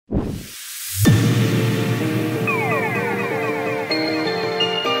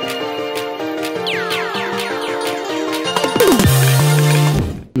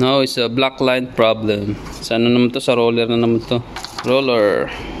No, it's a black line problem. Sa ano naman to? Sa roller na naman to. Roller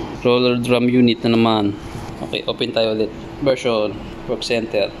drum unit na naman. Okay, open tayo ulit. Version, work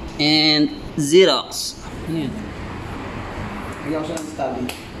center. And Xerox. Ano yan? Ayaw siya ng study.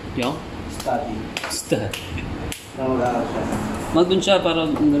 Yung? Study. Nawala siya. Magdun siya para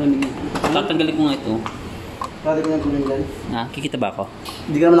maraming. Tatanggalin ko nga ito. Pwede ko nang kunin dyan. Ah, kikita ba ako?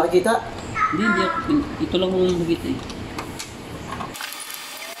 Hindi ka naman nakikita? Hindi. Ito lang mong nakikita eh.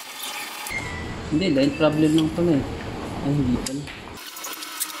 Hindi, dahil problem lang pala eh. Ay, hindi pala.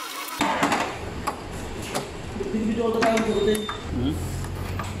 Binibidyo ko tayo masagutin.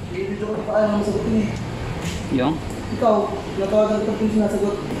 Binibidyo ko tayo masagutin eh. Yung? Ikaw, natawagan ka yung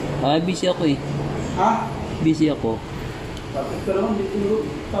sinasagot. Ah, busy ako eh. Ha? Busy ako. Pero naman,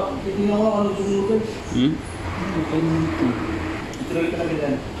 titignan ko lang ano sumugot eh. Okay naman ito. Ituloy ka na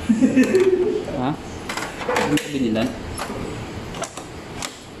bilan. Ha? Ano ka binilan?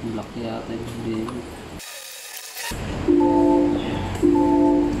 Ang laki yata yung binilan.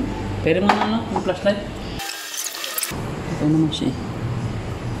 Pero mo na ano? Yung flashlight? Ito naman siya eh.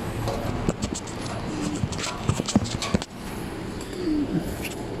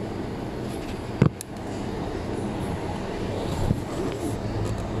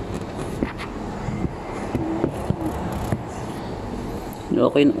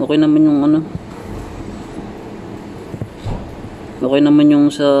 Okay naman yung ano. Okay naman yung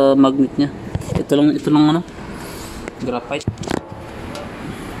sa magnet niya. Ito lang ano. Graphite.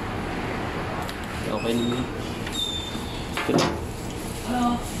 Okay naman.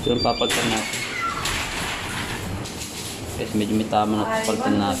 Ito lang papalitan natin. Kasi medyo may tama na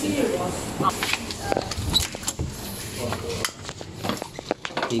papalitan natin.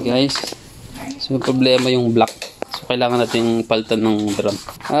 Okay guys. So may problema yung black. Kailangan natin palitan ng drum.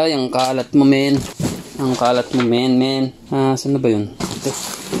 Ay, ang kalat mo, men. Ang kalat mo, men. Ah, saan na ba yun? Ito.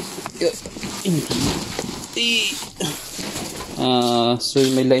 So,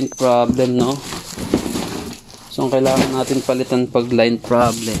 may line problem, no? So, ang kailangan natin palitan pag line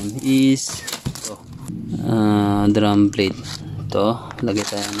problem is ito. Drum blade. Ito. Lagay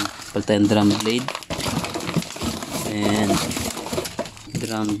tayo ng palitan drum blade. And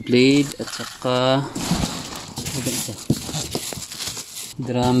drum blade at saka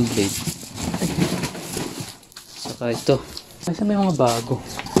drum blade. Saka ito. Kasi may mga bago.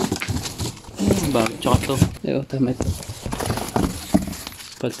 Bago. Tsaka ito. Ayun, tama ito.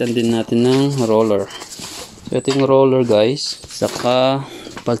 Palitan din natin ng roller. So ito yung roller guys. Saka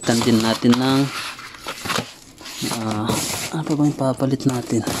palitan din natin ng ano pa ba yung papalit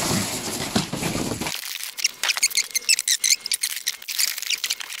natin?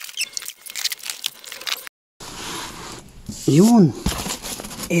 Yun.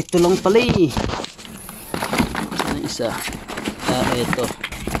 Ito lang pala eh. Ano isa? Ito.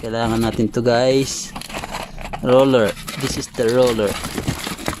 Kailangan natin to guys. Roller. This is the roller.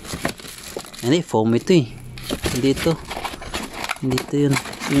 Ano eh, foam ito eh. Hindi ito. Hindi ito yun.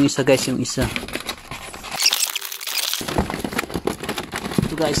 Yung isa guys, yung isa.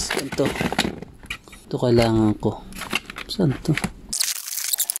 Ito guys, ito. Ito kailangan ko. Saan to?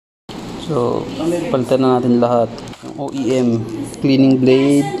 So, palitan na natin lahat. Yung OEM, cleaning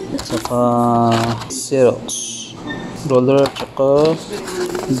blade, saka Xerox, roller, saka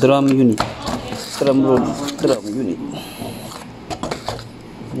drum unit. Drum unit.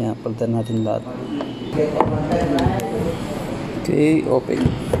 Yan, palitan natin lahat. Okay, open.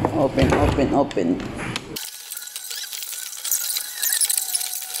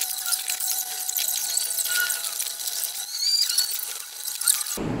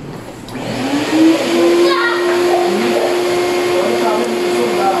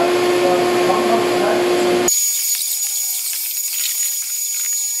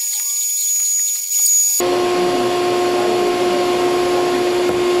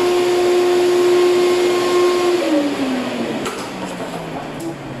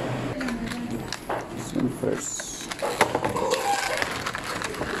 First.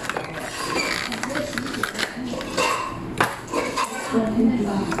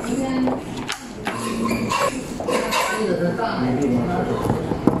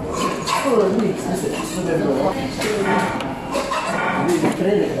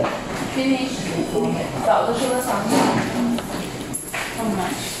 Finish. 早的时候想想，how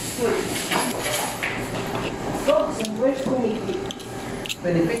much? Good. So, where's the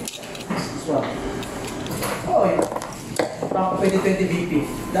benefit? This one. Oh, yeah. From 2020 BP.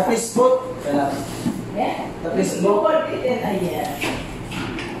 The place boat. Yeah. The place You boat. got it in a year.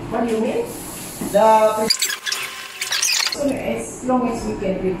 What do you mean? The place. So as long as we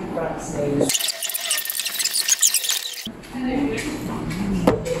can read the front stage.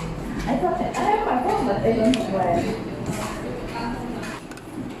 I don't know where.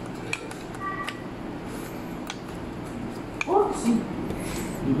 Oh, see.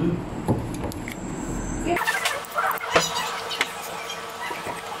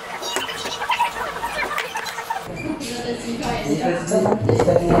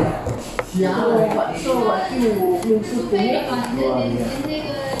 So what you put in it?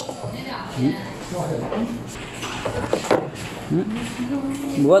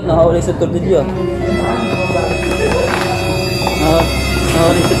 Buat nahuli sa tornilyo.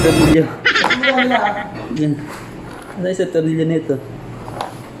 Nahuli sa tornilyo. Yan. Ano sa tornilyo nito?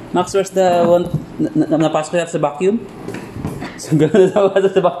 Max, where's the one napasok sa vacuum? So gano'n na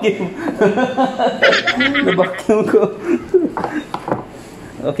sa vacuum. Na-vacuum ko.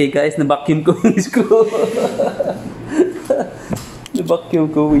 Okay guys, na-vacuum ko yung screw. Na-vacuum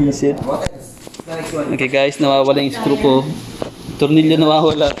ko, wisit. Okay guys, nawawala yung screw ko. Tornilyo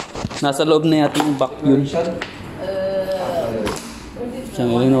nawawala. Nasa loob na yata yung vacuum. Siya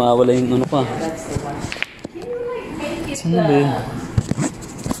ngayon nawawala yung ano pa. Saan na ba yun?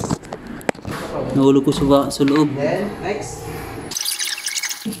 Nahulog ko sa loob. Next.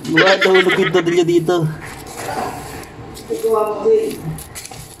 Bakit nahulog yung tornilyo dito?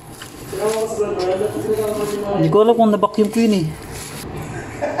 Hindi ko alam kung na-vacuum ko yun eh.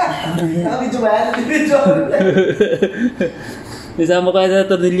 Isama kaya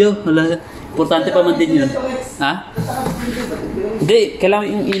sa tornilyo? Wala. Importante pa man din yun. Ha? Hindi, kailangan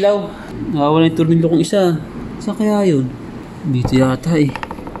yung ilaw. Nakawala yung tornilyo kong isa. Saan kaya yun? Dito yata eh.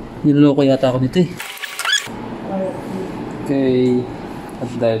 Niloloko yata ako nito eh. Okay. At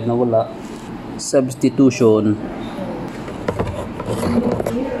dahil nawala, substitution.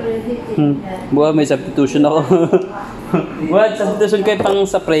 Buwa, may substitution ako. Buwa, substitution kayo pang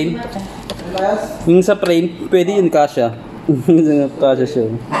sa frame. Yung sa frame, pwede yun kasya. Kasya siya.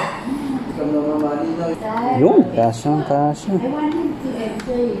 Yun, kasya. I want him to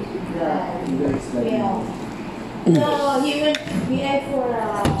enjoy it. So he will be there for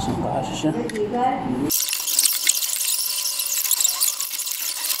Kasya siya.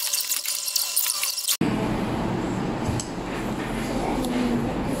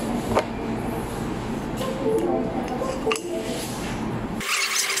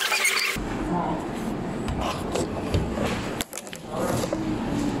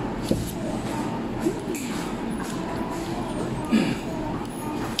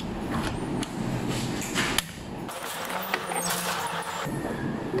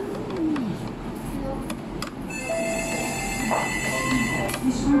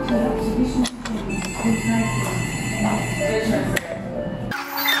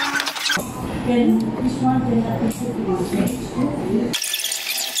 This one cannot be put in the page.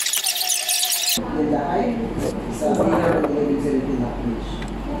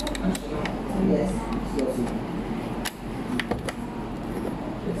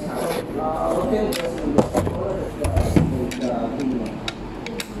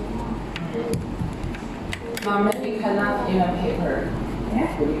 Mom, we cannot in a paper.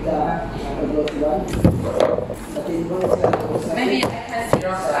 Maybe I can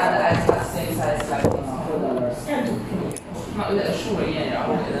Xerox and I cut same size like this. 我的数页，然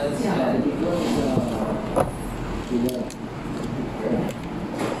后给它起来。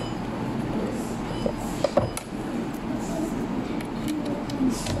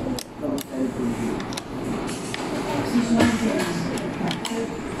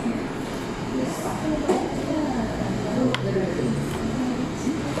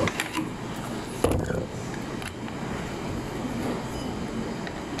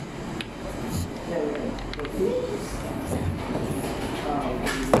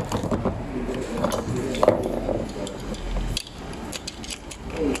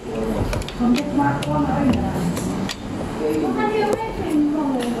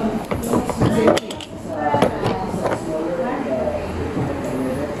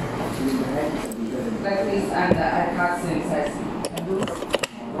Like this and I cut same size.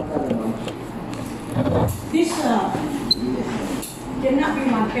 This cannot be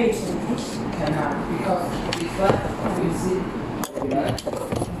one page. Cannot because this one you see.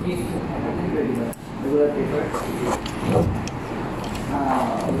 Regular paper.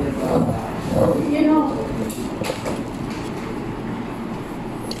 You know,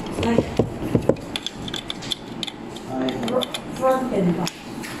 like front and back.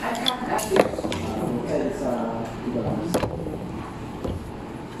 I can't add it.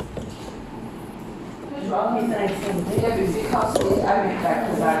 Yeah, because I went back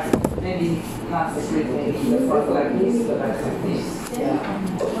to that. Maybe not the street, maybe the front like this, but like this. Yeah.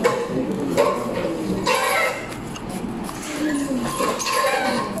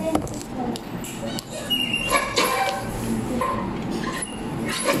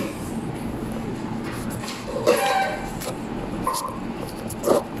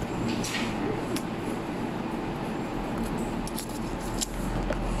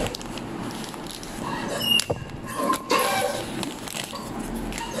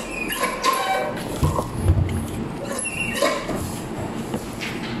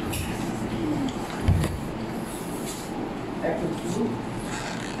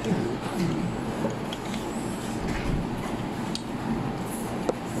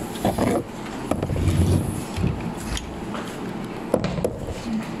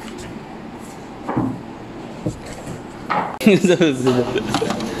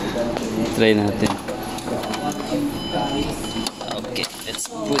 Try natin. Okay, let's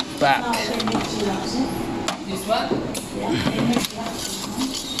put back. This one?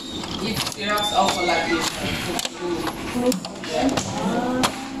 If Xerox also like this.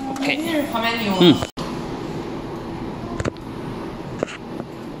 Okay. How many you want?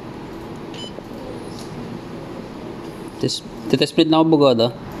 Test print na ako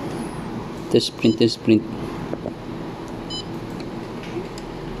bugada. Test print.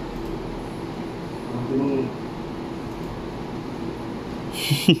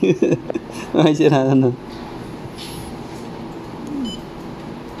 Ay, sira na.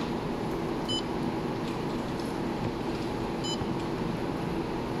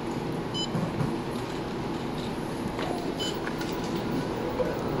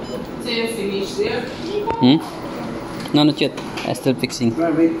 So you finish there? No, not yet. I'm still fixing.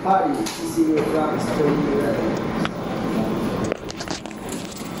 Graphit party. See your graphics ready.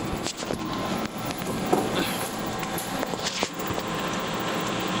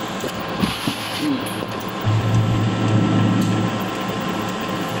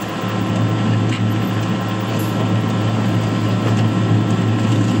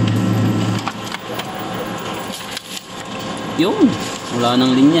 Yun. Wala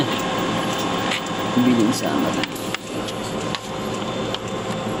nang linya. Biling sa amat.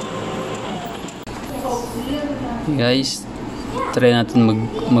 Guys, try natin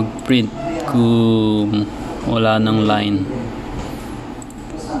mag-print kung wala nang line.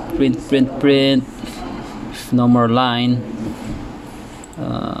 Print. If no more line,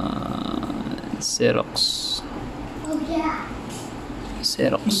 Xerox.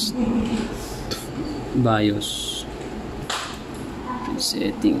 BIOS.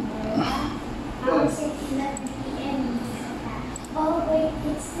 Setting.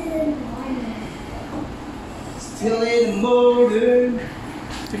 Still in the morning.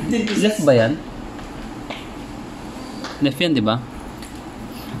 15 Left ba yan? Left yan, di ba?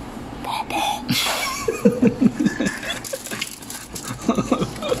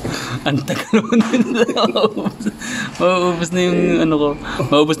 Ang tagal mo nila. Mauubos na yung ano ko.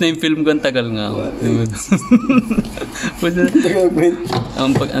 Mauubos na yung film ko. Ang tagal nga. Ano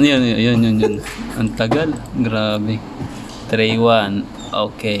yun. Ang tagal. Grabe. Tray 1.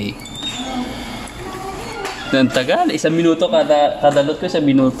 Okay. Ang tagal. 1 minuto kada lot ko. 1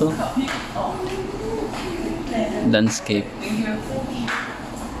 minuto. Landscape.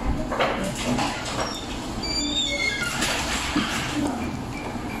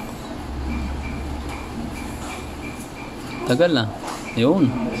 Tagal na.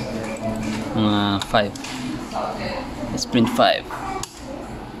 Yun. Mga 5. Let's print 5.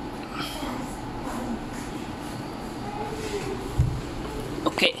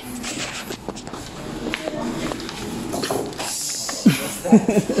 Okay.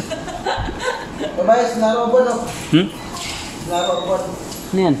 Babayas, narobon o. Narobon.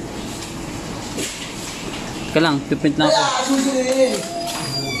 Ano yan? Teka lang, piprint na ako. Ay, susunod.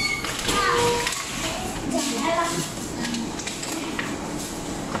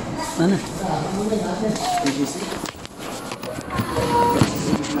 Ano?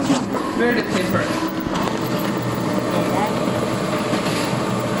 Where the paper?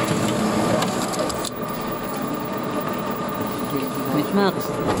 Wait, Max.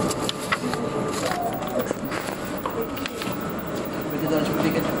 Pwede daw siya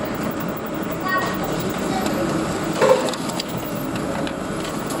balikan.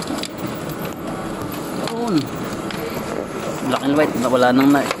 Yun. Black and white. Wala nang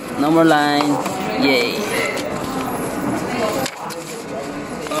no more line. Yay.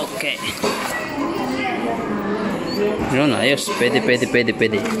 Okay. Yun, ayos. Pwede. Pwede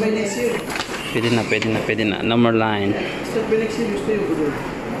na. No more line. Step by next year, you stay over there.